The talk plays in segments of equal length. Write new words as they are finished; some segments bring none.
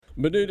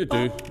Hey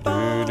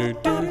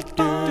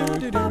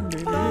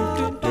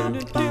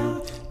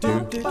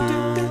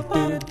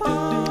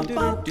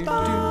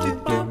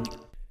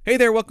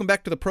there, welcome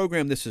back to the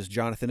program. This is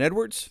Jonathan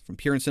Edwards from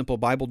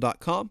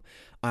pureandsimplebible.com.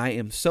 I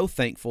am so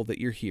thankful that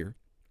you're here,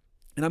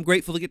 and I'm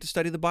grateful to get to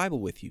study the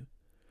Bible with you.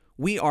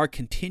 We are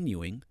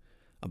continuing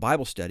a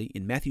Bible study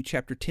in Matthew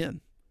chapter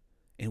 10,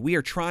 and we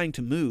are trying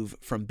to move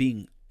from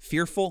being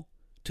fearful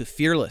to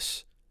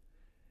fearless.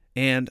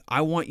 And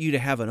I want you to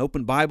have an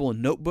open Bible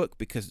and notebook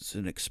because it's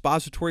an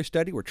expository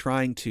study. We're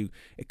trying to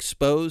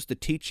expose the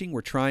teaching.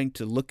 We're trying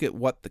to look at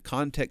what the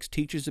context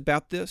teaches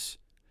about this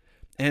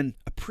and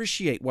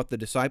appreciate what the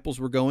disciples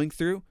were going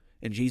through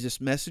and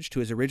Jesus' message to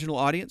his original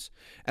audience,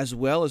 as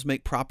well as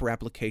make proper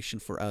application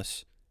for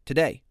us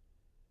today.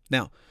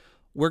 Now,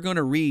 we're going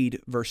to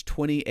read verse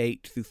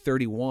 28 through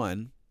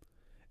 31,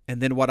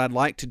 and then what I'd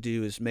like to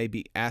do is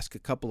maybe ask a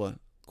couple of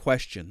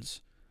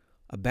questions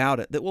about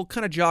it that will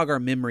kind of jog our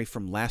memory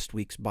from last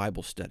week's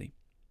Bible study.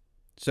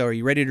 So are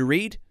you ready to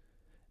read?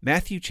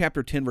 Matthew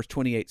chapter 10, verse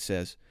 28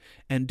 says,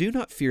 "And do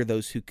not fear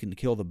those who can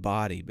kill the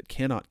body, but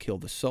cannot kill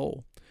the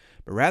soul,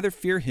 but rather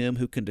fear him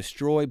who can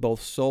destroy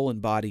both soul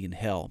and body in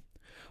hell.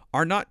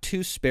 Are not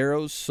 2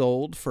 sparrows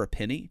sold for a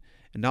penny,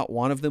 and not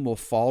one of them will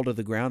fall to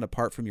the ground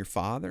apart from your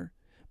Father?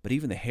 But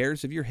even the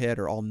hairs of your head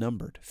are all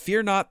numbered.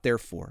 Fear not,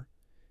 therefore,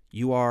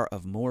 you are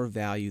of more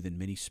value than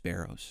many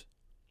sparrows."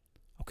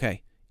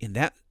 Okay, in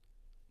that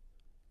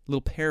little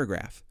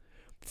paragraph,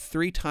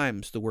 3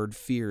 times the word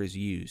fear is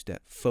used,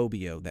 that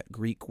phobio, that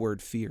Greek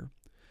word fear.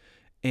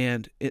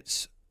 And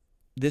it's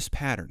this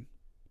pattern.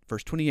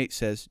 Verse 28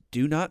 says,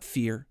 "Do not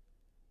fear,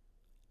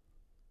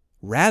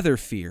 rather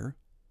fear."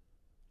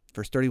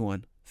 Verse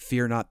 31,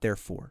 "Fear not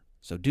therefore."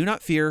 So do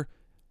not fear,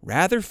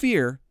 rather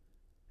fear,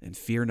 and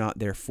fear not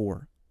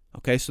therefore.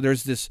 Okay, so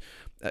there's this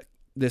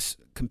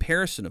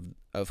comparison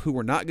of who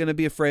we're not going to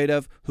be afraid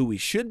of, who we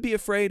should be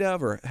afraid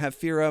of or have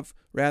fear of,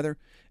 rather,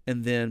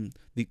 and then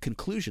the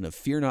conclusion of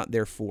fear not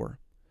therefore.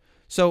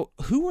 So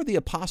who are the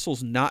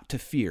apostles not to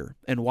fear,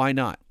 and why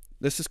not?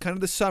 This is kind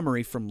of the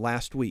summary from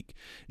last week.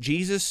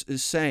 Jesus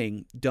is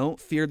saying,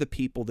 don't fear the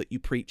people that you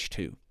preach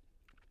to.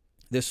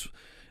 This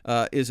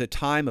is a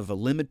time of a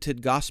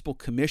limited gospel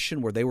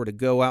commission where they were to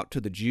go out to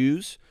the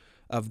Jews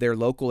of their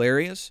local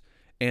areas,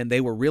 and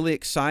they were really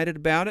excited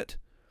about it,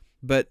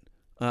 but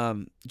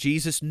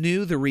Jesus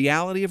knew the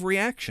reality of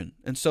reaction,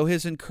 and so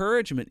his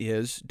encouragement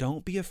is,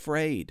 don't be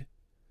afraid.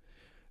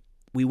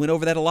 We went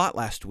over that a lot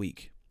last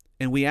week,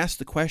 and we asked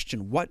the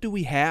question, what do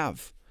we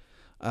have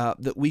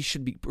that we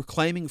should be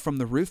proclaiming from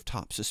the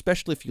rooftops,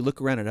 especially if you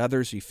look around at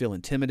others, you feel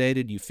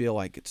intimidated, you feel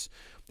like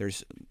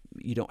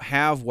you don't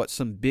have what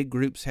some big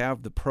groups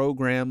have, the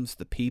programs,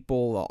 the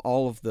people,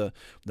 all of the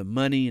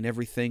money and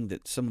everything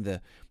that some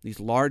of these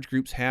large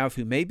groups have,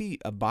 who may be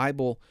a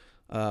Bible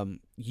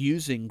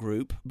using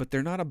group, but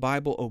they're not a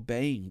Bible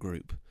obeying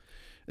group.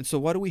 And so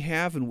what do we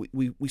have? And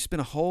we spend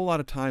a whole lot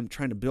of time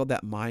trying to build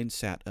that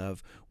mindset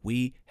of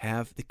we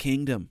have the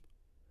kingdom,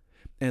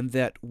 and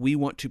that we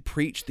want to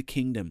preach the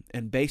kingdom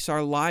and base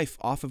our life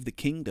off of the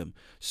kingdom,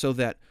 so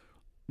that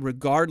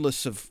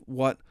regardless of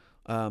what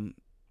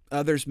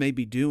others may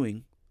be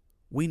doing,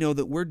 we know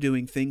that we're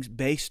doing things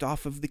based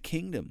off of the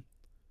kingdom.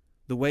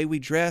 The way we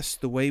dress,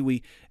 the way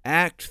we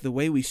act, the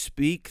way we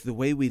speak, the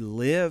way we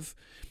live,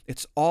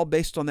 it's all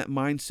based on that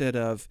mindset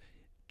of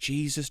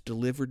Jesus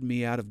delivered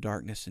me out of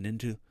darkness and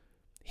into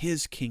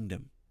his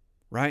kingdom,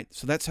 right?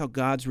 So that's how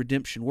God's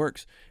redemption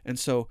works. And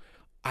so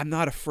I'm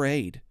not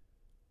afraid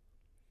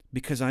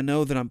because I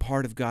know that I'm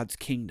part of God's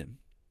kingdom.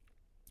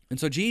 And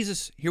so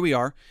Jesus, here we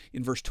are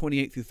in verse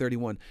 28 through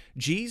 31.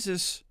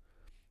 Jesus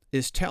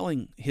is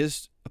telling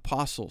his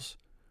apostles,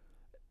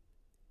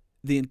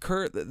 the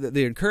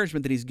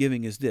encouragement that he's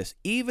giving is this: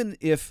 even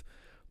if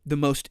the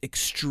most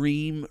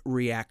extreme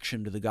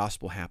reaction to the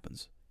gospel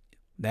happens,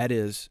 that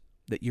is,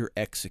 that you're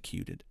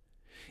executed,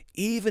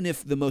 even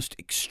if the most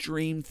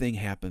extreme thing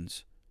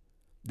happens,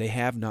 they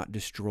have not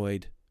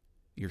destroyed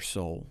your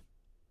soul.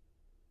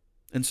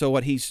 And so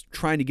what he's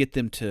trying to get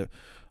them to,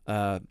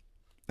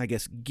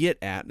 get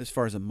at as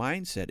far as a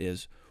mindset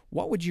is,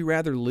 what would you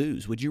rather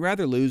lose? Would you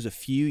rather lose a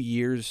few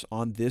years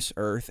on this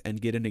earth and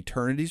get an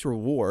eternity's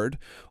reward,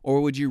 or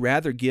would you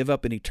rather give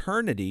up an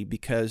eternity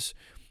because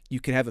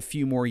you could have a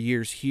few more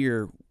years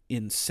here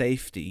in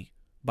safety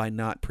by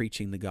not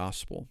preaching the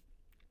gospel?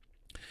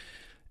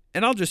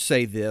 And I'll just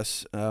say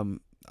this,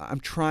 I'm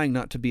trying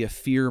not to be a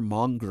fear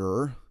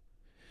monger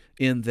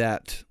in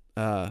that,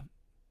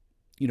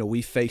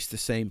 we face the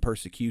same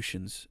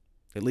persecutions,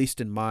 at least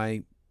in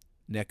my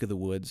neck of the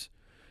woods,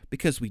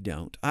 because we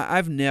don't.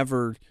 I've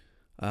never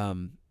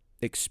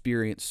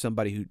experienced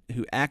somebody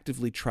who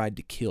actively tried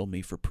to kill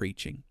me for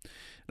preaching.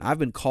 And I've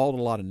been called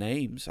a lot of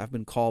names. I've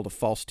been called a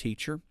false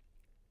teacher,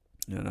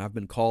 and I've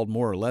been called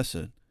more or less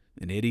an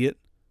idiot,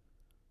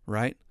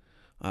 right?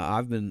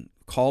 I've been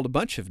called a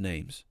bunch of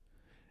names.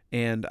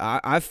 And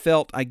I've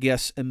felt, I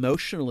guess,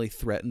 emotionally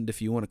threatened,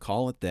 if you want to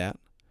call it that.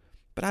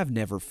 But I've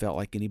never felt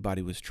like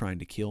anybody was trying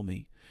to kill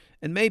me.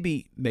 And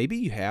maybe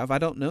you have. I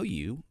don't know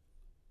you.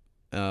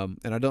 And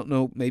I don't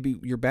know maybe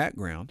your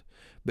background,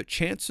 but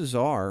chances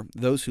are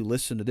those who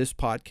listen to this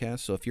podcast,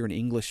 so if you're an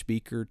English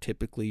speaker,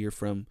 typically you're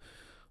from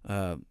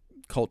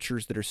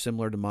cultures that are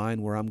similar to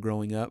mine where I'm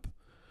growing up,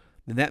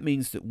 then that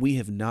means that we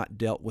have not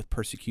dealt with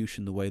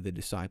persecution the way the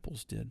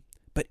disciples did.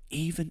 But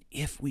even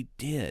if we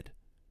did,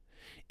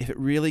 if it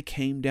really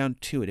came down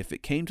to it, if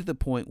it came to the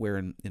point where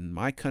in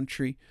my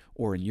country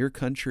or in your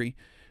country,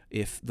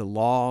 if the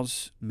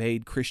laws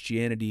made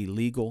Christianity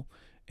legal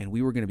and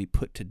we were going to be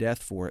put to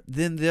death for it,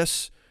 then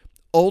this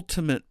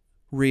ultimate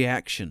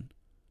reaction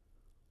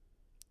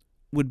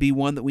would be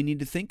one that we need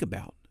to think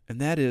about.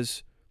 And that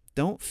is,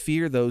 don't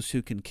fear those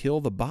who can kill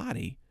the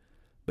body,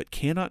 but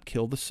cannot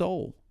kill the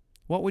soul.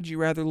 What would you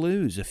rather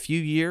lose, a few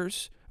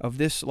years of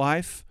this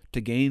life to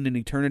gain an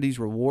eternity's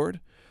reward?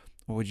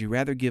 Or would you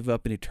rather give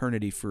up an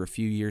eternity for a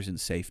few years in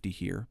safety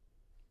here?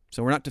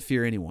 So we're not to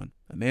fear anyone,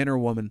 a man or a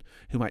woman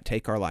who might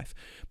take our life.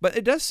 But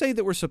it does say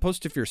that we're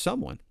supposed to fear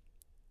someone.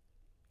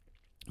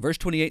 Verse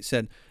 28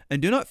 said,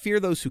 "And do not fear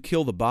those who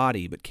kill the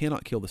body, but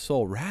cannot kill the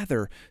soul.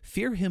 Rather,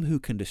 fear him who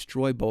can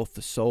destroy both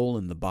the soul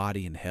and the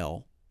body in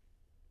hell."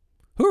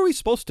 Who are we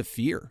supposed to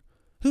fear?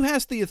 Who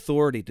has the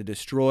authority to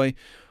destroy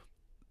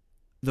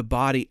the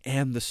body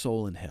and the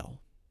soul in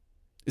hell?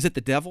 Is it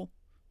the devil?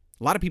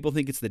 A lot of people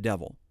think it's the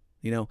devil.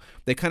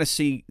 They kind of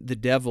see the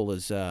devil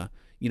as,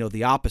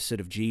 the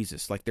opposite of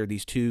Jesus. Like they're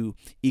these two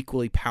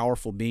equally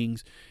powerful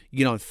beings. You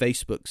get on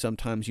Facebook,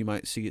 sometimes you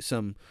might see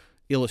some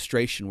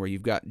illustration where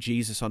you've got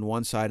Jesus on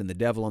one side and the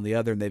devil on the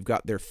other, and they've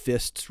got their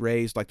fists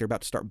raised like they're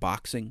about to start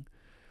boxing.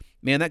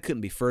 Man, that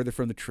couldn't be further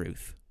from the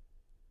truth,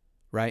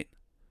 right?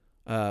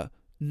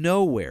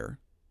 Nowhere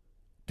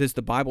does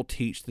the Bible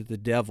teach that the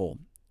devil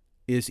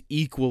is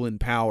equal in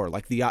power,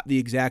 like the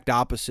exact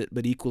opposite,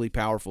 but equally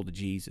powerful to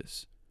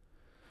Jesus.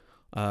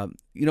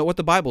 What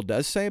the Bible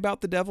does say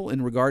about the devil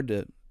in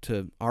regard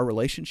to our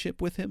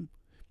relationship with him?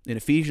 In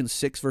Ephesians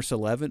 6, verse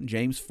 11,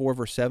 James 4,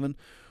 verse 7,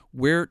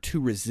 we're to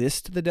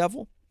resist the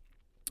devil,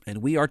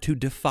 and we are to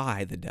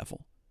defy the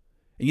devil.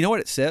 And you know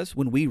what it says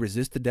when we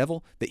resist the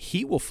devil? That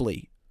he will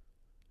flee,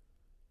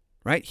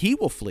 right? He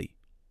will flee.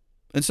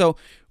 And so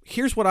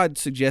here's what I'd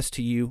suggest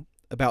to you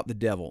about the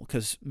devil,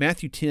 because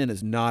Matthew 10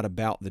 is not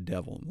about the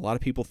devil. A lot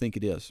of people think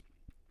it is.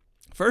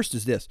 First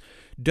is this: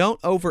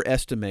 don't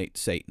overestimate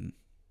Satan.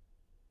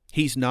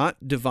 He's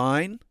not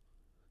divine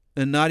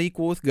and not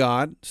equal with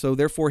God, so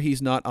therefore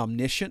he's not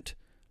omniscient.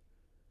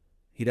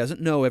 He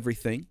doesn't know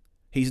everything.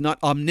 He's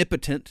not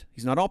omnipotent.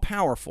 He's not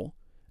all-powerful.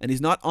 And he's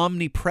not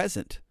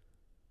omnipresent,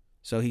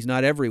 so he's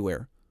not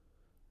everywhere.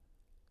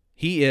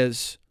 He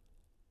is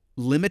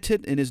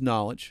limited in his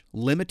knowledge,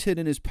 limited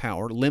in his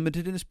power,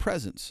 limited in his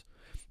presence.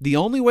 The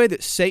only way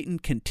that Satan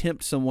can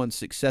tempt someone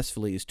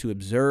successfully is to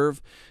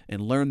observe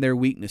and learn their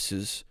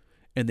weaknesses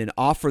and then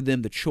offer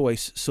them the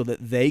choice so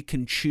that they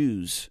can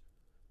choose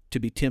to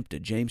be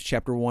tempted. James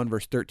chapter 1,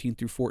 verse 13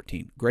 through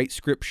 14. Great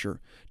scripture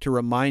to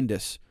remind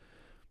us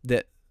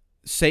that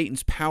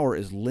Satan's power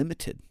is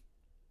limited.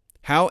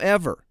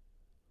 However,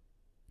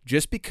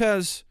 just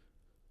because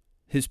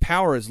his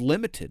power is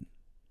limited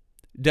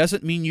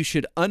doesn't mean you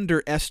should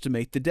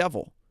underestimate the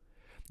devil.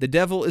 The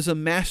devil is a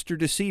master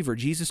deceiver.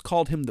 Jesus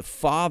called him the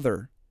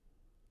father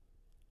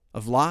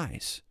of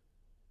lies.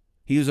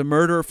 He was a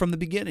murderer from the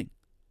beginning,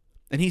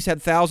 and he's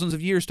had thousands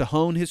of years to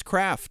hone his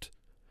craft.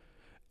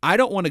 I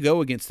don't want to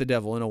go against the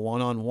devil in a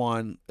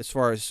one-on-one as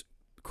far as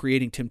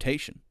creating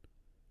temptation,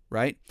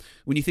 right?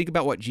 When you think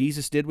about what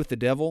Jesus did with the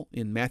devil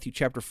in Matthew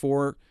chapter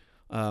 4,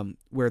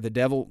 where the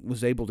devil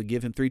was able to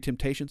give him 3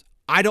 temptations,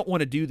 I don't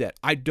want to do that.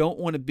 I don't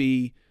want to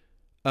be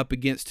up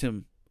against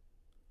him.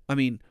 I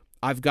mean,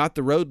 I've got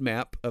the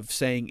roadmap of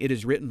saying it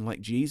is written like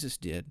Jesus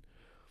did,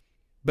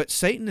 but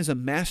Satan is a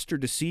master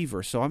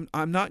deceiver, so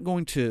I'm not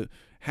going to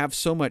have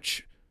so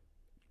much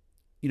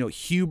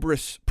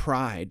hubris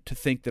pride to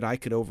think that I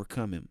could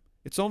overcome him.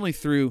 It's only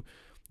through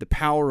the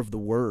power of the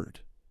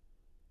word,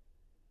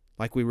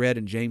 like we read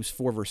in James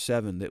 4, verse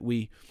 7, that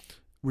we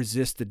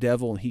resist the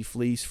devil and he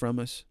flees from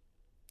us.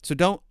 So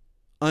don't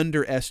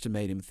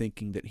underestimate him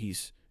thinking that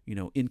he's,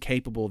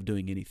 incapable of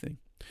doing anything.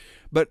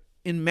 But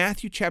in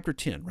Matthew chapter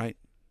 10, right?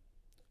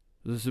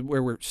 This is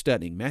where we're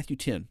studying. Matthew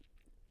 10.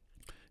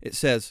 It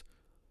says,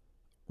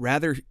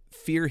 "Rather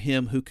fear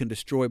him who can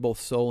destroy both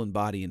soul and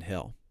body in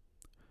hell."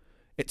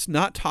 It's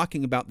not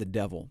talking about the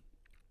devil,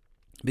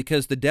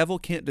 because the devil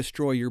can't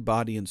destroy your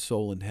body and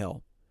soul in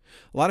hell.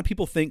 A lot of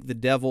people think the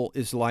devil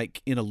is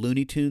like in a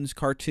Looney Tunes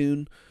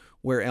cartoon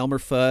where Elmer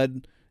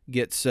Fudd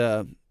gets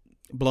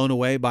blown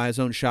away by his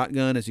own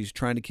shotgun as he's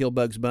trying to kill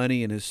Bugs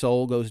Bunny, and his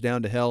soul goes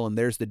down to hell, and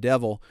there's the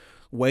devil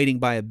waiting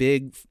by a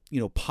big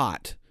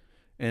pot,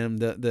 and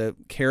the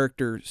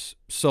character's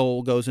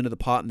soul goes into the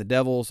pot, and the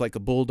devil's like a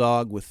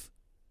bulldog with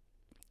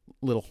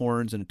little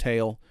horns and a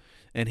tail,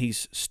 and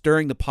he's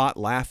stirring the pot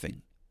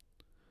laughing.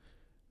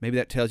 Maybe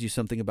that tells you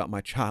something about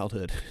my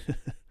childhood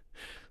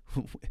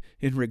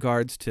in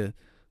regards to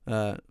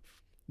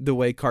the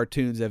way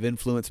cartoons have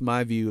influenced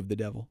my view of the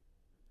devil.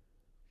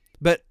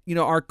 But,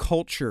 our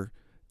culture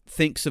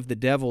thinks of the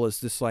devil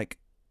as this like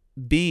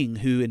being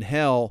who in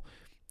hell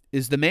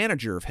is the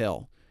manager of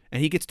hell.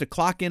 and he gets to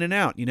clock in and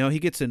out. He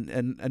gets a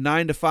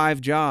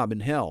 9-to-5 job in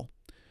hell.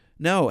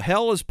 No,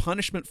 hell is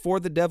punishment for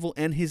the devil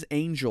and his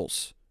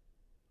angels.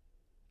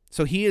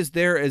 So he is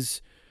there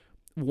as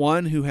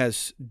one who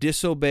has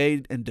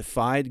disobeyed and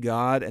defied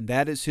God, and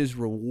that is his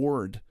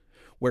reward,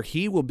 where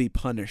he will be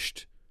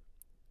punished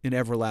in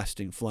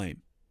everlasting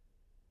flame.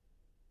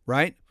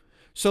 Right?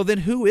 So then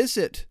who is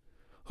it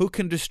who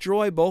can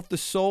destroy both the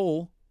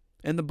soul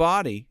and the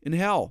body in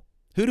hell?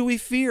 Who do we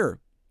fear?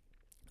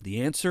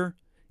 The answer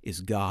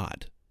is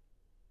God.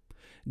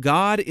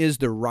 God is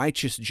the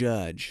righteous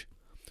judge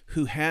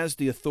who has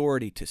the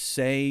authority to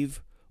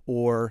save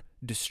or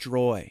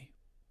destroy.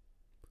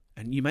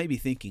 And you may be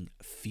thinking,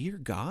 fear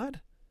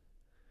God?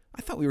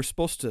 I thought we were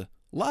supposed to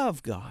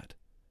love God.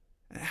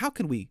 How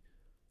can we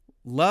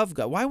love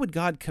God? Why would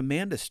God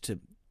command us to,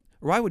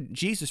 or why would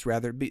Jesus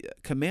rather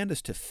command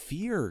us to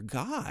fear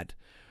God?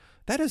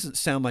 That doesn't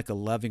sound like a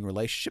loving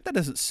relationship. That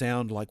doesn't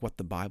sound like what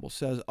the Bible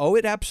says. Oh,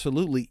 it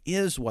absolutely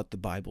is what the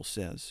Bible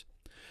says.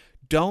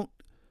 Don't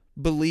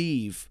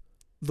believe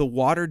the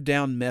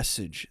watered-down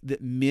message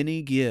that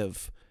many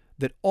give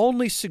that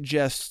only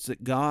suggests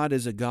that God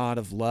is a God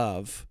of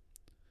love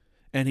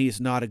and he is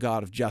not a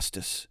God of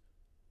justice.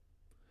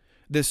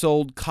 This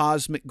old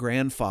cosmic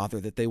grandfather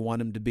that they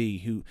want him to be,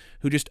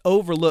 who just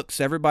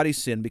overlooks everybody's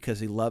sin because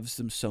he loves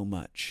them so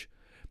much.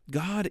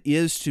 God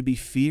is to be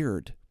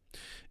feared.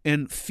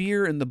 And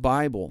fear in the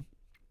Bible,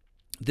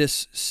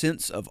 this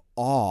sense of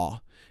awe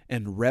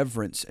and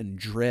reverence and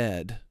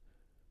dread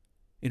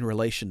in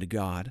relation to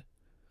God,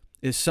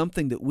 is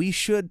something that we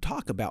should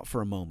talk about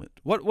for a moment.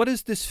 What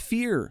is this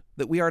fear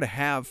that we are to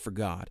have for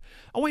God?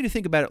 I want you to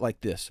think about it like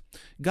this.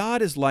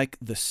 God is like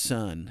the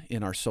sun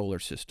in our solar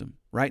system,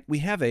 right? We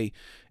have a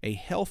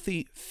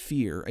healthy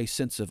fear, a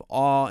sense of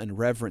awe and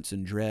reverence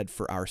and dread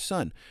for our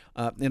sun.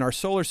 In our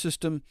solar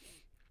system,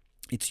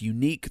 it's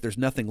unique. There's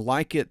nothing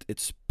like it.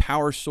 Its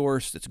power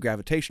source, its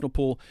gravitational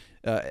pull,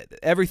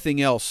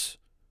 everything else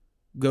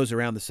goes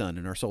around the sun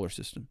in our solar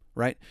system,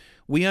 right?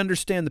 We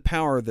understand the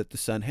power that the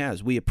sun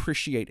has. We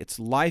appreciate its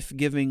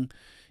life-giving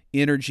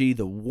energy,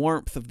 the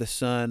warmth of the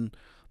sun,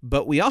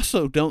 but we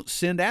also don't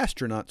send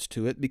astronauts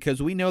to it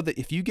because we know that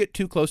if you get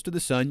too close to the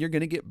sun, you're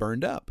going to get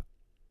burned up.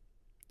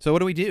 So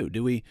what do?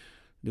 Do we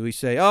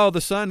say, oh,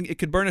 the sun, it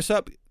could burn us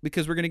up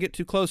because we're going to get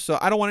too close, so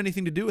I don't want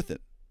anything to do with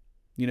it?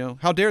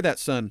 How dare that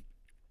sun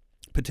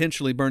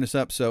potentially burn us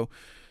up, so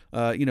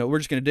we're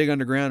just going to dig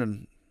underground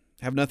and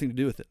have nothing to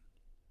do with it.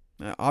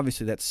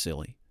 Obviously, that's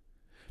silly.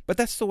 But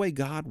that's the way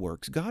God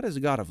works. God is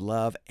a God of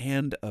love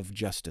and of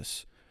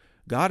justice.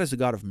 God is a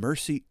God of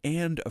mercy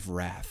and of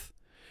wrath.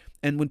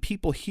 And when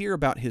people hear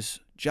about his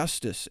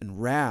justice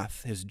and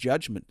wrath, his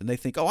judgment, and they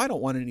think, oh, I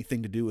don't want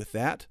anything to do with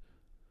that.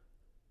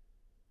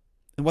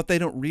 And what they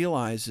don't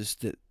realize is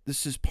that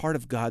this is part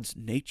of God's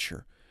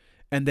nature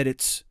and that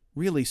it's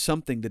really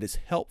something that is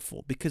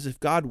helpful. Because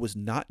if God was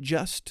not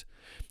just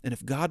and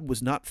if God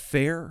was not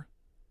fair,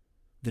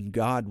 then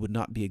God would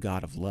not be a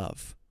God of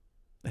love.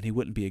 And he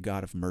wouldn't be a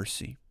God of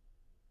mercy.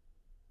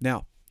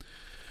 Now,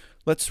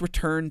 let's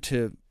return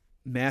to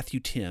Matthew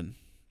 10,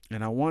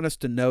 and I want us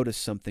to notice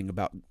something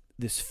about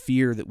this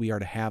fear that we are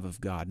to have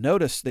of God.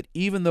 Notice that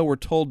even though we're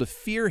told to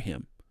fear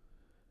him,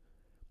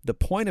 the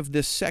point of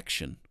this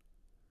section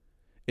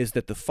is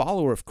that the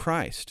follower of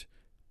Christ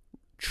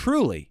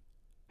truly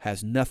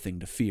has nothing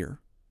to fear.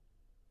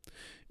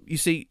 You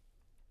see,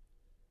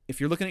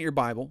 if you're looking at your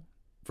Bible,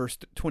 verse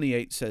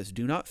 28 says,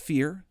 do not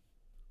fear,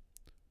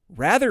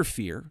 rather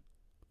fear.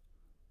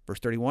 Verse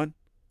 31,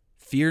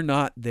 fear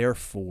not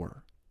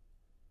therefore.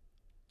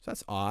 So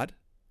that's odd.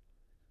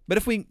 But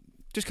if we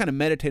just kind of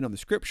meditate on the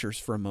scriptures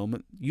for a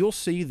moment, you'll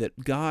see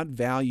that God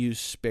values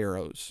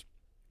sparrows.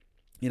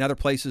 In other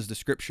places, the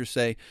scriptures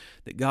say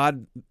that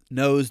God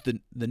knows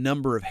the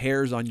number of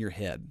hairs on your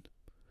head.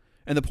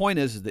 And the point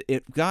is that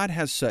if God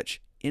has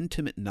such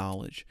intimate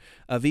knowledge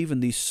of even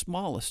the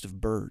smallest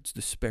of birds,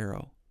 the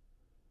sparrow,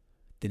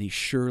 then he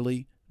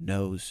surely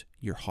knows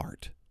your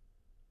heart.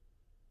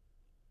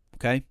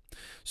 Okay?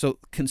 So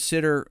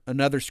consider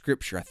another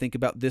scripture. I think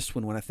about this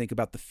one when I think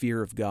about the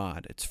fear of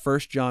God. It's 1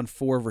 John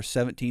 4, verse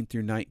 17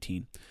 through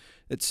 19.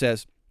 It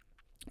says,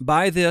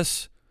 by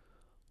this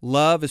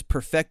love is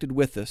perfected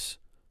with us,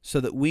 so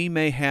that we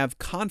may have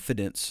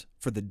confidence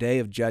for the day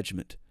of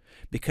judgment.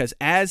 Because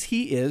as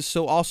he is,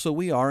 so also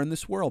we are in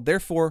this world.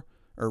 Therefore,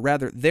 or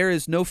rather, there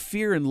is no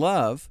fear in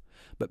love,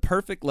 but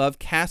perfect love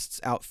casts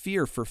out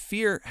fear, for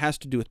fear has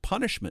to do with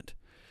punishment.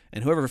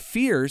 And whoever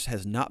fears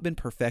has not been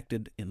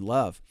perfected in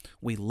love.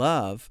 We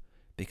love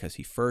because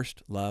he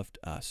first loved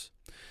us.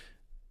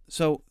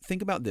 So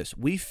think about this.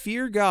 We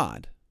fear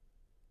God,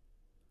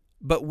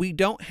 but we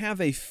don't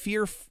have a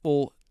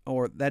fearful,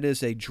 or that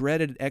is a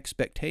dreaded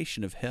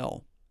expectation of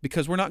hell,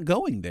 because we're not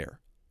going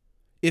there.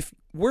 If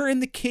we're in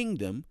the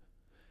kingdom,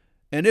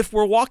 and if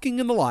we're walking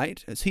in the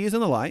light, as he is in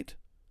the light,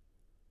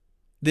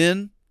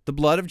 then the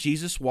blood of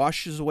Jesus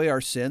washes away our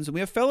sins, and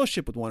we have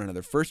fellowship with one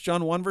another. 1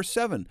 John 1, verse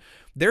 7.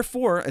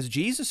 Therefore, as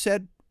Jesus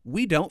said,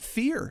 we don't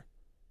fear.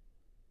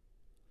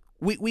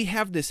 We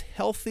have this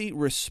healthy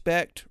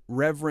respect,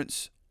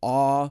 reverence,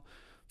 awe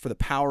for the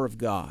power of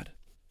God.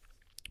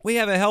 We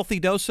have a healthy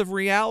dose of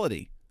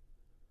reality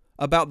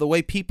about the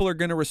way people are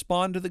going to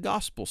respond to the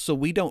gospel. So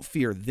we don't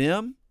fear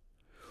them.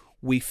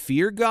 We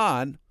fear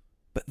God,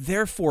 but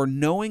therefore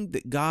knowing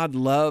that God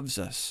loves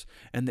us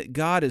and that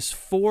God is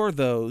for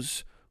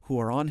those who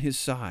are on his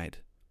side.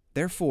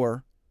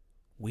 Therefore,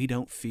 we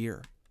don't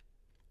fear.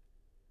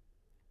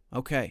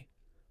 Okay,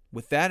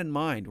 with that in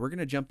mind, we're going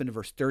to jump into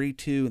verse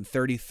 32 and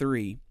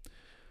 33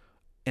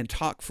 and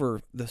talk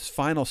for this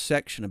final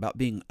section about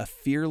being a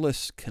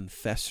fearless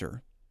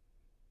confessor.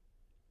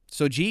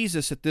 So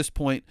Jesus at this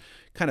point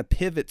kind of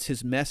pivots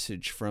his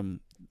message from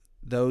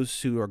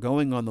those who are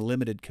going on the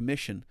limited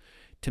commission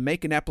to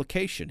make an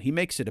application. He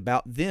makes it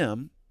about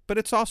them, but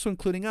it's also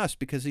including us,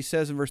 because he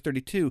says in verse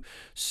 32,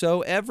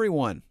 "So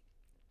everyone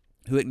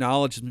who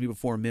acknowledges me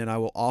before men, I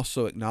will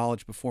also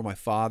acknowledge before my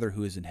Father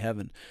who is in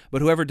heaven.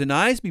 But whoever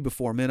denies me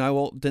before men, I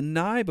will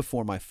deny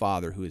before my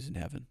Father who is in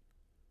heaven."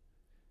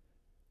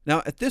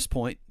 Now, at this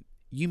point,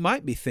 you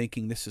might be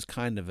thinking this is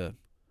kind of a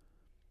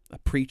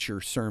preacher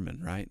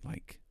sermon, right?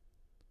 Like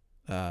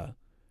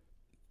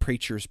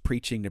preachers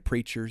preaching to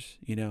preachers,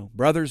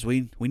 brothers,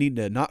 we need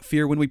to not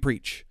fear when we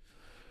preach.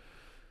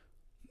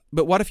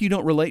 But what if you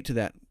don't relate to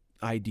that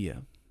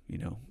idea?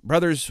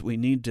 Brothers, we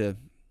need to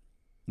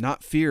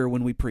not fear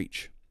when we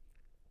preach.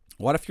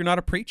 What if you're not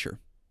a preacher?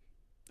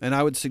 And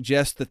I would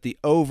suggest that the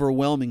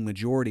overwhelming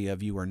majority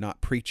of you are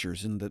not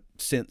preachers in the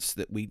sense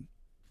that we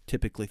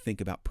typically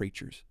think about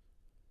preachers.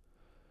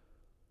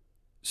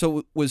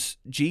 So was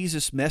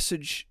Jesus'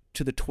 message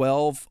to the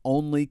 12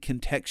 only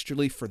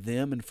contextually for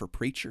them and for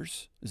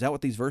preachers? Is that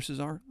what these verses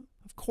are?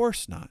 Of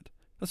course not.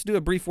 Let's do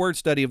a brief word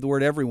study of the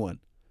word everyone.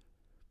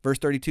 Verse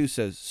 32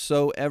 says,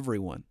 "So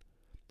everyone."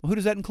 Well, who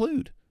does that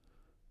include?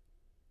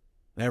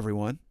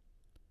 Everyone.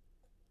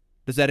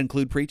 Does that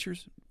include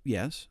preachers?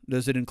 Yes.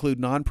 Does it include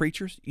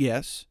non-preachers?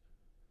 Yes.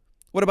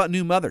 What about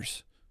new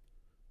mothers?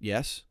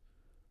 Yes.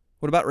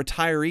 What about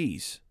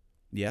retirees?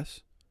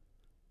 Yes.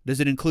 Does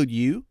it include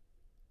you?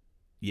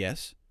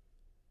 Yes.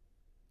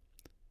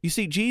 You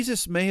see,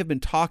 Jesus may have been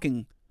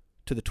talking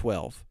to the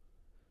 12,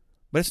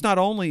 but it's not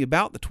only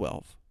about the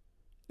 12.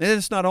 And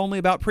it's not only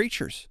about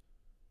preachers.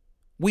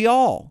 We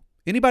all,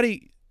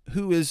 anybody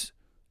who is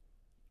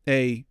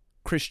a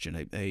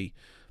Christian, a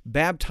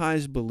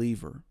baptized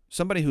believer,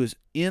 somebody who is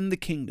in the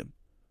kingdom,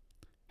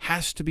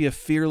 has to be a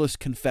fearless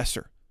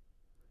confessor.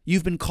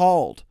 You've been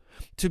called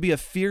to be a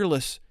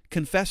fearless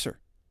confessor.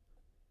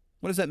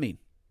 What does that mean?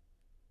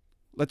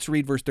 Let's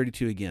read verse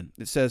 32 again.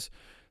 It says,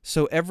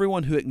 "So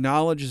everyone who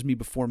acknowledges me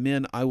before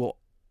men, I will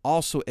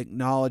also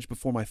acknowledge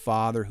before my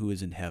Father who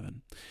is in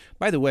heaven."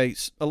 By the way,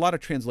 a lot of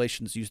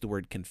translations use the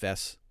word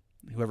confess.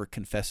 Whoever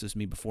confesses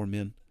me before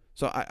men.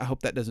 So I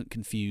hope that doesn't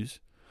confuse.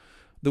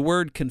 The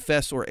word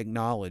confess or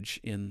acknowledge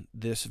in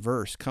this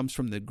verse comes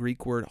from the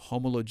Greek word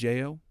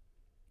homologeo,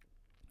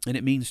 and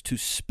it means to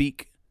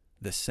speak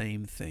the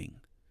same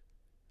thing.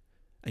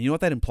 And you know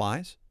what that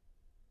implies?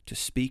 To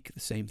speak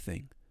the same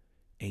thing.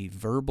 A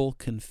verbal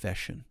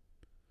confession,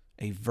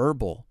 a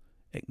verbal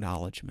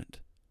acknowledgement.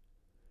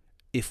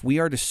 If we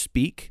are to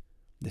speak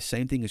the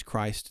same thing as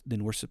Christ,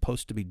 then we're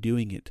supposed to be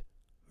doing it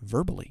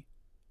verbally.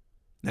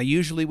 Now,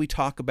 usually we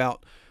talk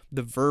about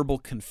the verbal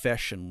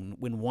confession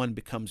when one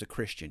becomes a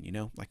Christian,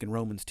 like in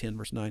Romans 10,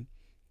 verse 9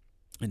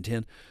 and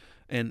 10.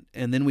 And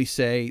then we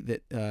say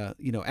that,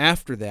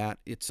 after that,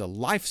 it's a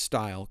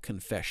lifestyle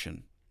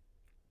confession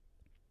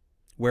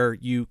where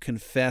you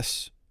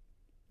confess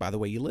by the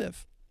way you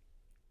live.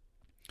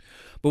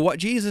 But what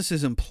Jesus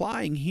is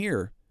implying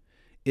here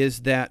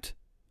is that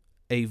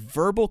a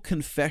verbal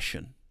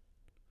confession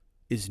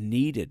is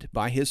needed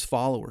by his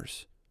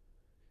followers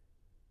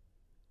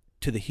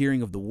to the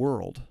hearing of the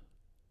world,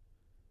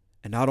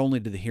 and not only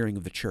to the hearing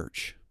of the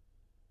church.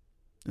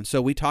 And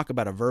so we talk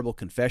about a verbal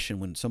confession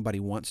when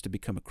somebody wants to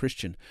become a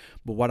Christian,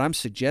 but what I'm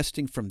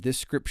suggesting from this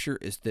scripture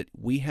is that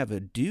we have a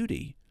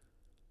duty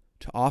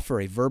to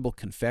offer a verbal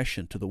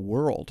confession to the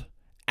world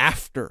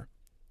after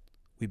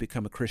we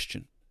become a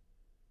Christian.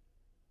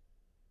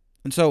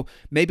 And so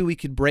maybe we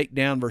could break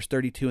down verse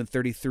 32 and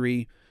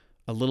 33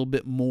 a little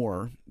bit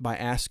more by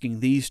asking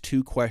these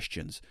two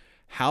questions.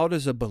 How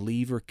does a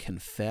believer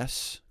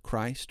confess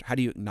Christ? How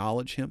do you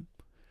acknowledge him?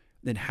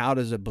 Then how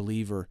does a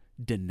believer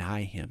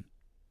deny him?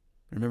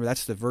 Remember,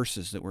 that's the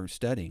verses that we're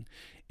studying.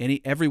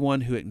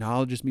 Everyone who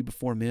acknowledges me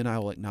before men, I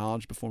will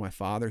acknowledge before my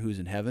Father who is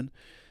in heaven.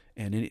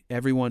 And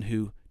everyone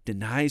who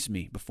denies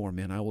me before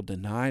men, I will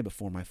deny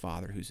before my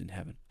Father who's in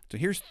heaven. So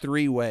here's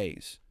 3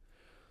 ways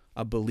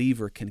a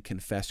believer can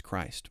confess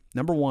Christ.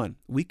 Number 1,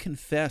 we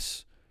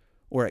confess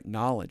or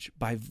acknowledge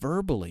by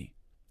verbally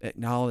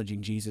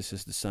acknowledging Jesus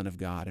as the Son of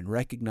God and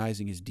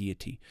recognizing his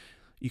deity.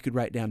 You could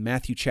write down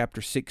Matthew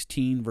chapter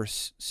 16,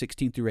 verse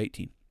 16 through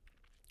 18,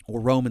 or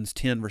Romans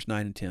 10, verse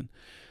 9 and 10.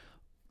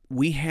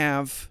 We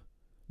have,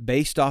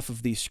 based off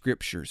of these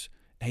scriptures,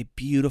 a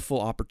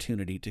beautiful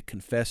opportunity to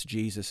confess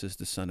Jesus as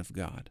the Son of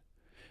God.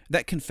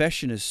 That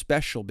confession is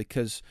special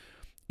because,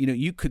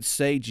 you could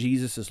say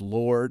Jesus is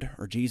Lord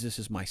or Jesus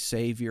is my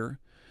Savior,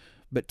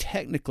 but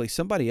technically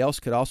somebody else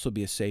could also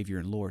be a Savior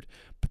and Lord.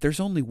 But there's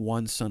only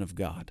one Son of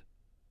God.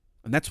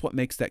 And that's what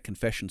makes that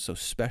confession so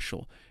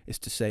special, is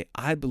to say,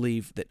 I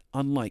believe that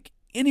unlike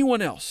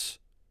anyone else,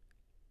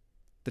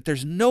 that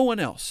there's no one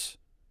else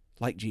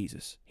like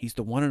Jesus. He's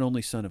the one and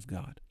only Son of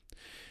God.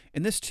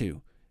 And this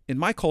too, in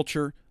my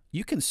culture,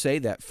 you can say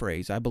that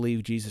phrase, I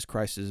believe Jesus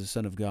Christ is the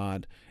Son of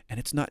God, and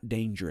it's not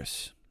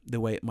dangerous the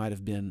way it might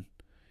have been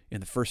in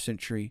the first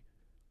century,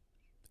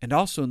 and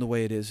also in the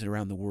way it is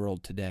around the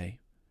world today.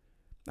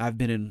 I've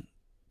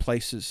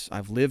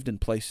lived in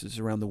places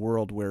around the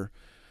world where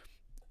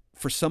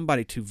for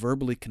somebody to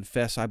verbally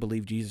confess, I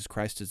believe Jesus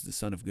Christ is the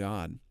Son of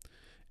God,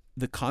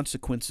 the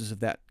consequences of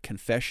that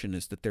confession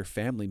is that their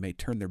family may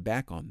turn their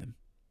back on them.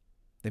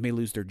 They may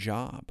lose their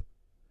job.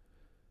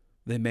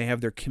 They may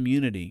have their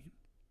community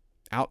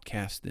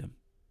outcast them.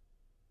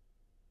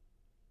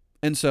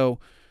 And so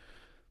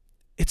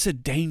it's a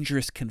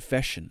dangerous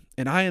confession.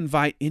 And I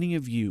invite any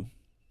of you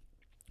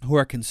who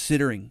are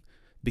considering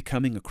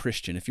becoming a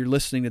Christian, if you're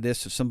listening to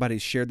this, if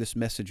somebody's shared this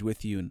message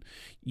with you and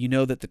you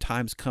know that the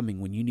time's coming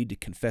when you need to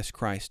confess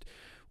Christ,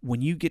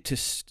 when you get to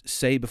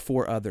say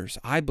before others,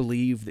 I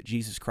believe that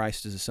Jesus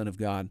Christ is the Son of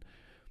God,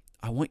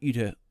 I want you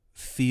to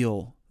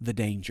feel the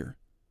danger.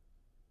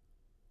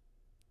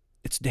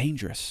 It's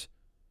dangerous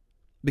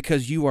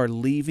because you are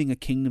leaving a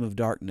kingdom of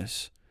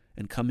darkness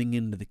and coming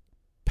into the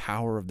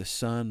power of the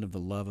Son of the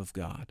love of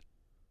God.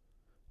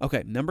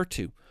 Okay, number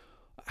 2,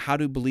 how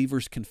do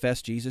believers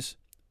confess Jesus?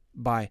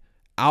 By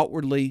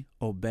outwardly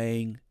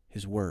obeying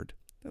His word.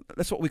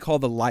 That's what we call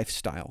the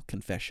lifestyle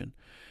confession.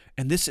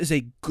 And this is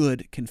a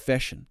good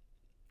confession.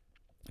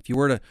 If you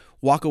were to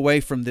walk away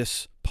from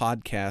this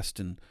podcast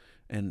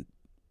and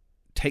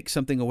take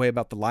something away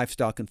about the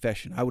lifestyle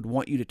confession, I would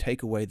want you to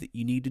take away that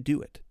you need to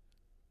do it.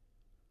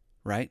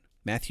 Right?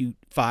 Matthew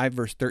 5,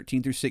 verse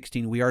 13 through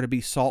 16, we are to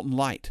be salt and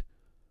light.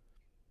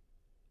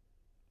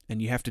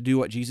 And you have to do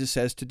what Jesus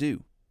says to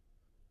do.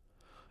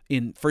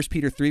 In 1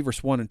 Peter 3,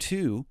 verse 1 and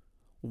 2,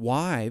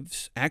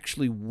 wives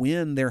actually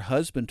win their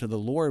husband to the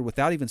Lord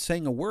without even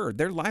saying a word.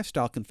 Their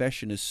lifestyle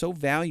confession is so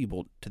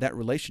valuable to that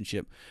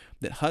relationship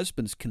that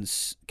husbands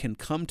can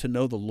come to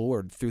know the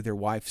Lord through their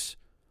wife's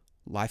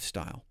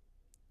lifestyle.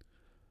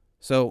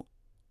 So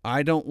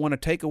I don't want to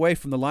take away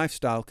from the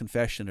lifestyle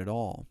confession at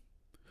all.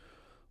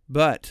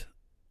 But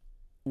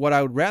what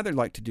I would rather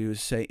like to do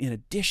is say, in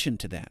addition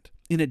to that,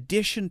 in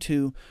addition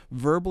to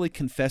verbally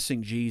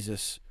confessing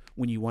Jesus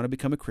when you want to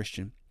become a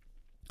Christian,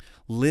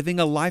 living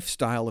a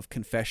lifestyle of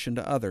confession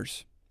to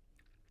others.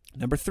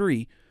 Number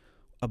 3,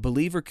 a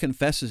believer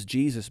confesses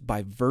Jesus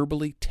by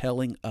verbally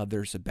telling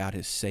others about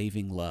His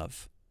saving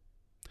love.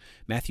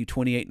 Matthew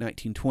 28,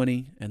 19,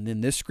 20, and then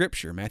this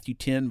scripture, Matthew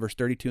 10, verse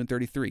 32 and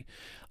 33.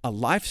 A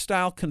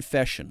lifestyle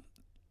confession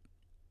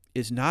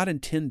is not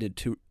intended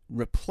to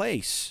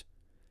replace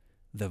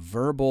the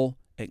verbal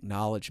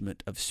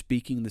acknowledgement of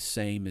speaking the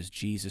same as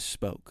Jesus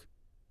spoke.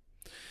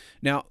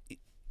 Now,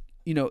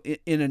 you know,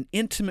 in an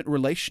intimate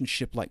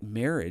relationship like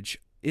marriage,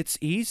 it's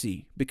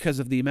easy because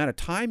of the amount of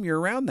time you're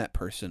around that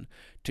person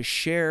to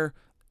share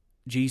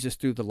Jesus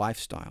through the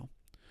lifestyle.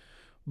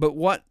 But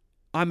what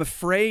I'm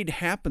afraid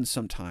happens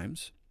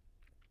sometimes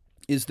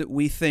is that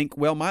we think,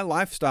 well, my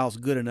lifestyle's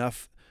good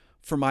enough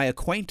for my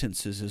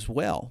acquaintances as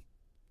well.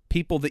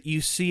 People that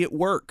you see at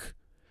work,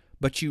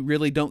 but you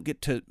really don't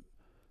get to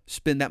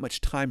spend that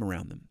much time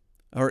around them.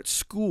 Or at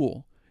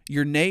school,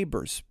 your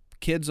neighbors,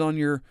 kids on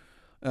your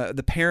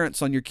the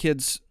parents on your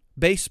kids'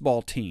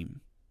 baseball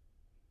team,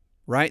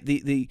 right?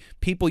 The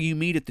people you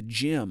meet at the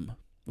gym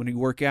when you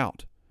work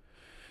out.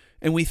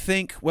 And we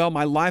think, well,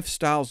 my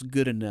lifestyle's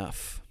good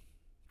enough.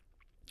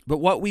 But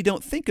what we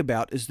don't think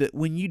about is that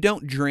when you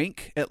don't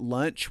drink at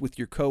lunch with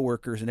your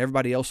coworkers and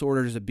everybody else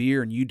orders a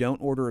beer and you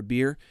don't order a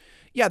beer,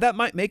 yeah, that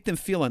might make them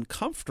feel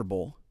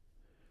uncomfortable.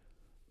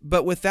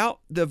 But without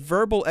the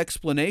verbal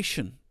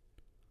explanation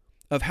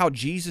of how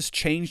Jesus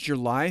changed your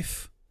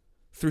life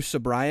through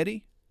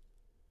sobriety,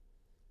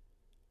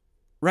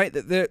 right?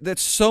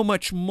 That's so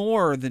much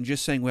more than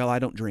just saying, well, I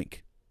don't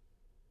drink.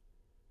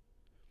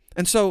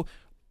 And so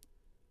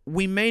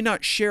we may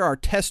not share our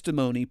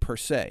testimony per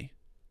se,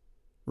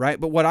 right?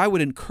 But what I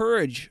would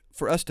encourage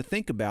for us to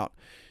think about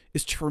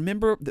is to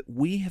remember that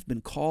we have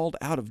been called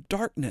out of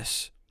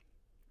darkness.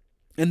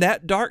 And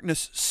that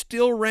darkness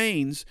still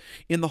reigns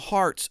in the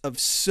hearts of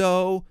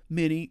so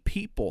many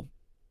people.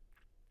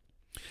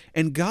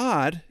 And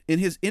God, in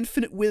His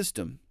infinite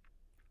wisdom,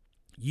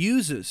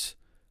 uses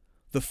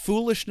the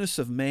foolishness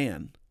of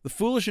man, the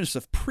foolishness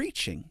of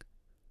preaching,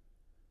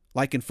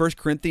 like in 1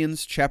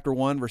 Corinthians chapter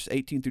 1, verse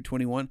 18 through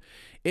 21.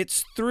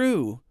 It's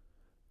through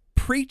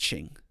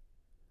preaching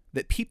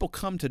that people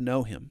come to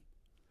know Him.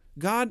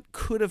 God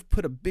could have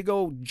put a big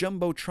old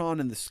jumbotron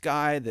in the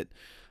sky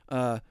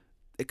that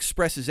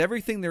expresses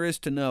everything there is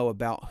to know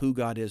about who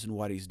God is and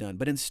what He's done.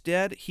 But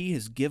instead, He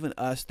has given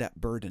us that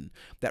burden,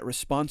 that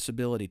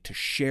responsibility to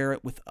share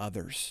it with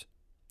others.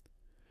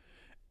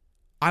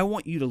 I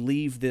want you to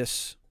leave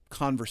this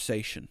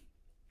conversation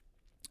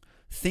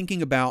thinking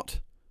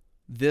about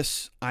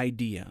this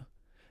idea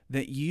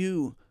that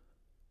you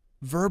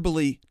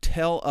Verbally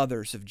tell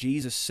others of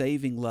Jesus'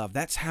 saving love.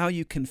 That's how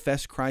you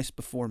confess Christ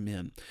before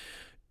men.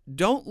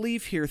 Don't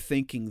leave here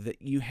thinking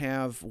that you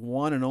have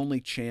one and only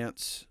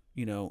chance,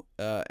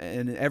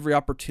 and every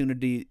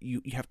opportunity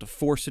you have to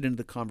force it into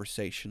the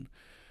conversation.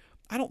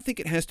 I don't think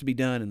it has to be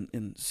done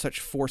in such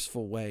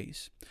forceful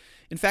ways.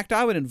 In fact,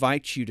 I would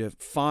invite you to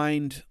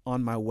find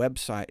on my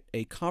website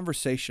a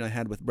conversation I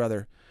had with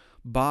Brother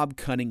Bob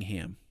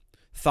Cunningham,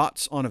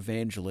 Thoughts on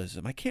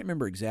Evangelism. I can't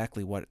remember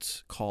exactly what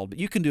it's called, but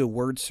you can do a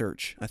word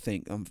search, I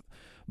think,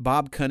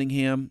 Bob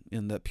Cunningham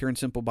in the Pure and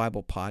Simple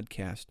Bible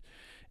podcast.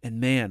 And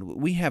man,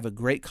 we have a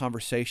great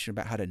conversation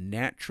about how to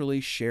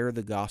naturally share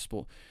the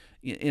gospel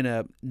in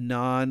a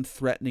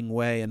non-threatening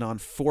way, a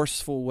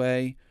non-forceful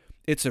way.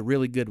 It's a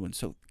really good one,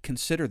 so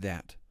consider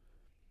that.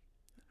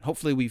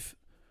 Hopefully we've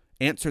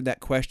answered that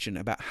question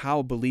about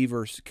how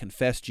believers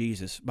confess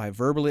Jesus by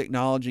verbally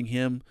acknowledging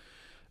Him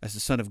as the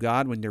Son of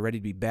God when they're ready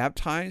to be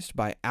baptized,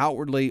 by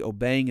outwardly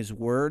obeying His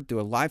word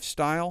through a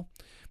lifestyle,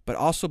 but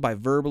also by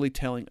verbally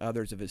telling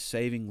others of His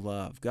saving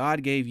love.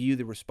 God gave you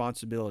the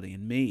responsibility,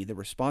 and me the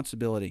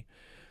responsibility,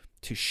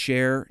 to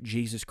share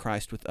Jesus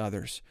Christ with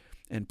others,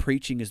 and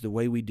preaching is the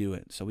way we do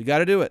it. So we got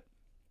to do it.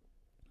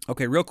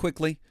 Okay, real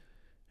quickly,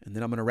 and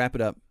then I'm going to wrap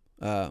it up.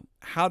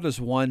 How does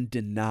one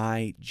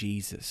deny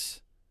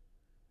Jesus?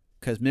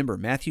 Because remember,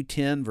 Matthew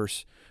 10,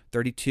 verse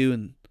 32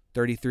 and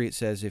 33, it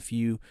says, if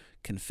you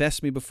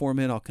confess me before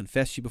men, I'll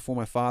confess you before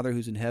my Father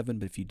who's in heaven.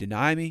 But if you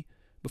deny me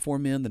before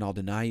men, then I'll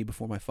deny you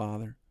before my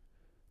Father.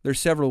 There's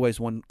several ways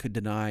one could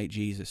deny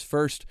Jesus.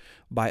 First,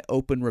 by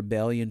open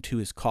rebellion to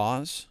His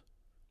cause.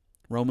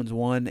 Romans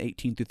 1,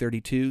 18 through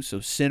 32. So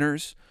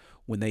sinners,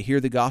 when they hear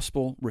the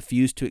gospel,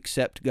 refuse to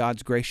accept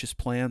God's gracious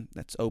plan.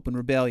 That's open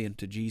rebellion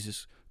to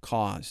Jesus'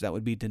 cause. That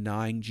would be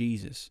denying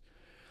Jesus.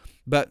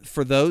 But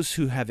for those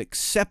who have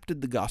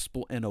accepted the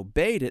gospel and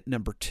obeyed it,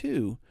 number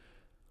 2,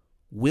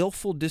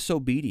 willful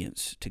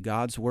disobedience to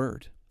God's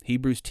word.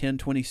 Hebrews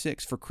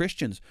 10:26. For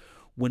Christians,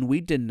 when we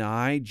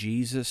deny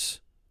Jesus'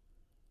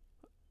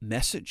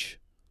 message,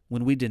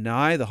 when we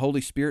deny the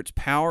Holy Spirit's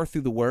power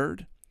through the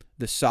word,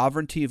 the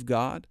sovereignty of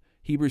God,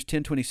 Hebrews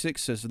 10:26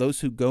 says, those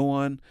who go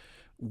on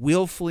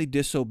willfully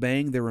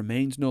disobeying, there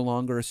remains no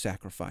longer a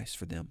sacrifice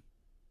for them.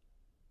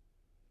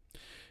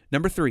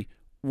 Number 3,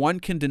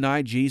 one can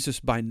deny Jesus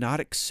by not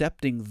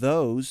accepting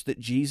those that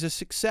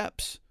Jesus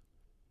accepts.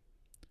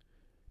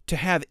 To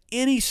have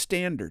any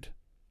standard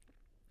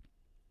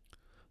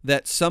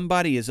that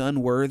somebody is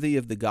unworthy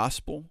of the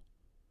gospel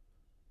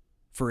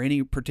for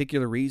any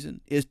particular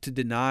reason is to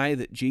deny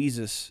that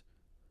Jesus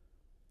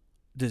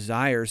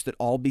desires that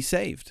all be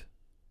saved.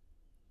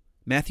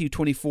 Matthew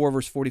 24,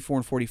 verse 44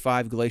 and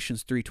 45,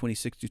 Galatians 3,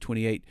 26 through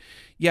 28.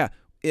 Yeah,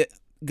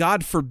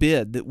 God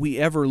forbid that we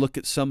ever look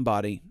at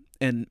somebody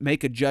and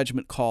make a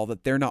judgment call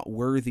that they're not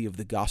worthy of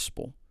the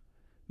gospel,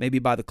 maybe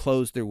by the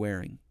clothes they're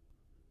wearing,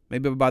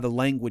 maybe by the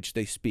language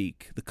they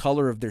speak, the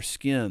color of their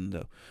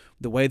skin,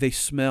 the way they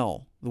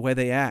smell, the way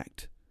they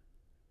act.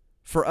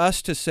 For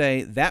us to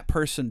say that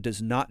person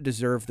does not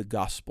deserve the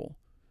gospel,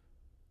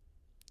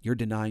 you're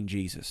denying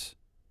Jesus,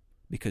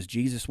 because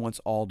Jesus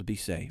wants all to be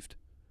saved.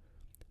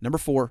 Number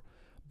 4,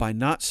 by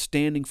not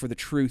standing for the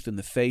truth in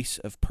the face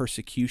of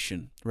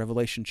persecution.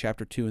 Revelation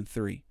chapter 2 and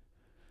 3.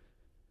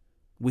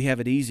 We have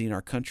it easy in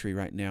our country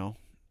right now,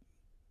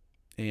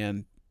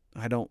 and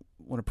I don't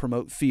want to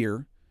promote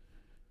fear,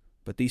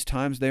 but these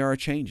times they are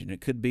changing.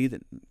 It could be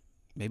that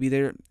maybe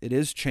it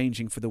is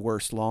changing for the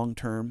worse long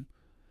term,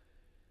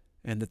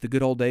 and that the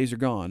good old days are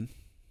gone.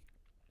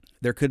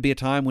 There could be a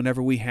time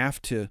whenever we have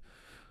to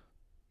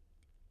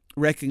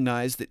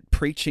recognize that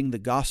preaching the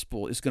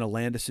gospel is going to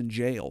land us in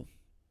jail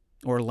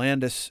or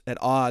land us at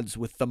odds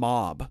with the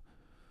mob.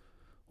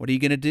 What are you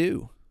going to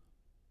do?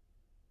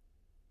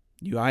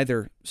 You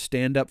either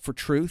stand up for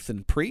truth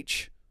and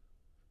preach,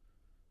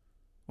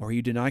 or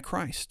you deny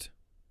Christ.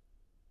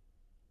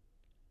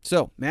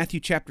 So, Matthew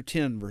chapter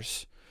 10,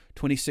 verse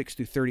 26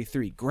 through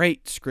 33.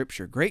 Great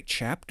scripture, great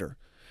chapter.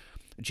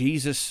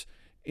 Jesus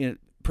in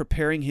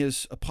preparing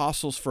His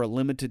apostles for a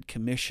limited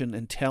commission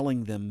and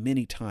telling them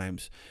many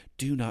times,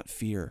 do not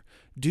fear,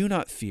 do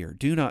not fear,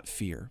 do not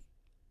fear.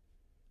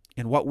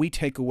 And what we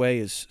take away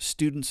as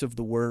students of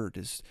the Word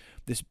is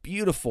this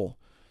beautiful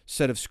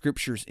set of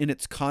scriptures in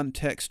its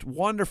context,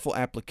 wonderful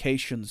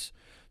applications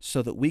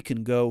so that we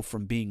can go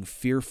from being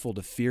fearful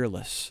to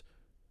fearless,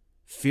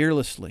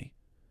 fearlessly,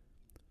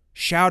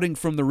 shouting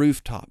from the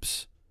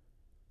rooftops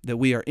that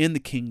we are in the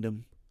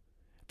kingdom,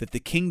 that the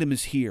kingdom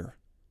is here,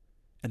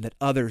 and that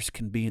others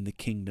can be in the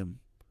kingdom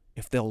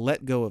if they'll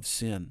let go of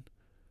sin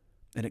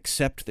and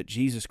accept that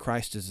Jesus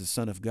Christ is the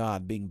Son of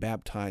God, being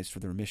baptized for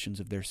the remissions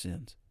of their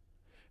sins.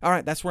 All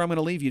right, that's where I'm going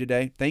to leave you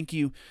today. Thank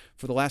you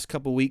for the last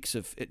couple of weeks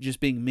of it just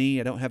being me.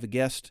 I don't have a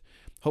guest.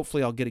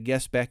 Hopefully I'll get a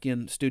guest back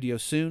in studio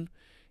soon,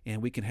 and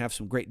we can have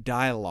some great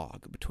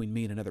dialogue between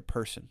me and another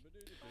person.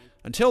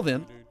 Until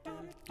then,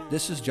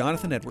 this is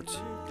Jonathan Edwards.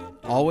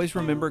 Always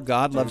remember,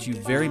 God loves you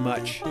very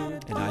much,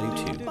 and I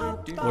do too.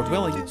 Lord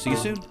willing, see you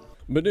soon.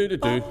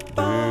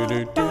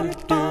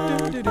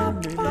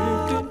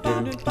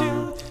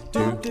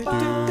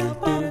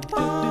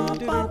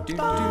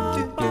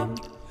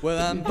 Well,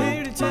 I'm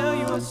here to tell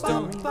you a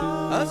story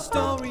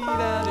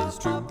that is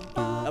true,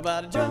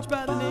 about a judge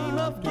by the name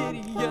of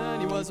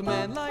Gideon. He was a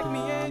man like me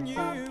and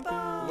you.